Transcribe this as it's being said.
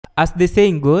As the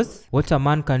saying goes, what a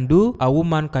man can do, a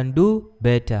woman can do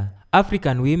better.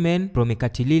 African women from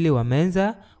Ekatilile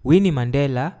Wamenza, Winnie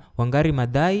Mandela, Wangari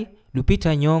Maathai,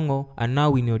 Lupita Nyong'o, and now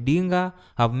Winnie Odinga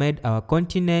have made our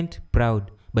continent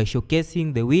proud by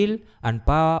showcasing the will and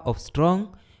power of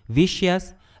strong,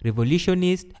 vicious,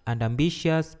 revolutionist, and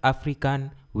ambitious African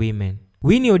women.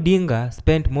 Winnie Odinga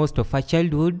spent most of her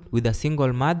childhood with a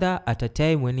single mother at a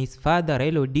time when his father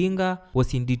Raila Odinga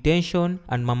was in detention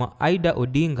and Mama Ida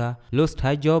Odinga lost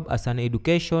her job as an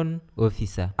education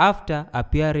officer after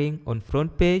appearing on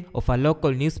front page of a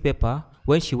local newspaper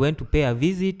when she went to pay a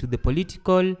visit to the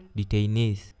political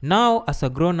detainees. Now, as a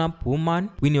grown-up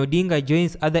woman, Winnie Odinga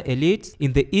joins other elites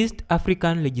in the East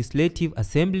African Legislative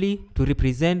Assembly to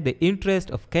represent the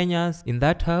interest of Kenyans in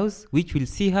that house, which will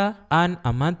see her earn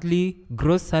a monthly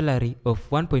gross salary of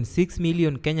 1.6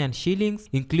 million Kenyan shillings,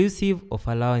 inclusive of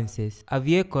allowances, a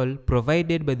vehicle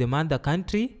provided by the mother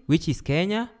country, which is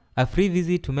Kenya, a free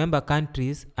visit to member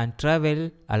countries, and travel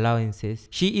allowances.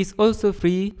 She is also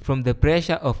free from the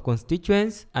pressure of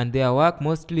constituents, and their work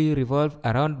mostly revolves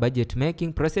around budget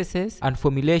making processes and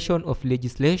formulation of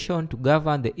legislation to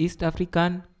govern the East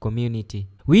African community.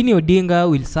 Winnie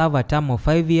Odinga will serve a term of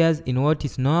 5 years in what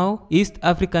is now East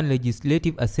African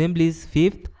Legislative Assembly's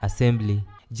 5th Assembly.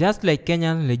 Just like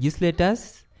Kenyan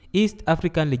legislators, East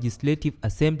African Legislative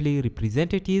Assembly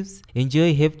representatives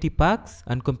enjoy hefty perks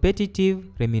and competitive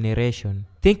remuneration.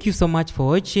 Thank you so much for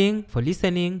watching, for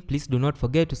listening. Please do not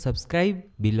forget to subscribe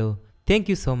below. Thank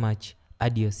you so much.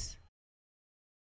 Adios.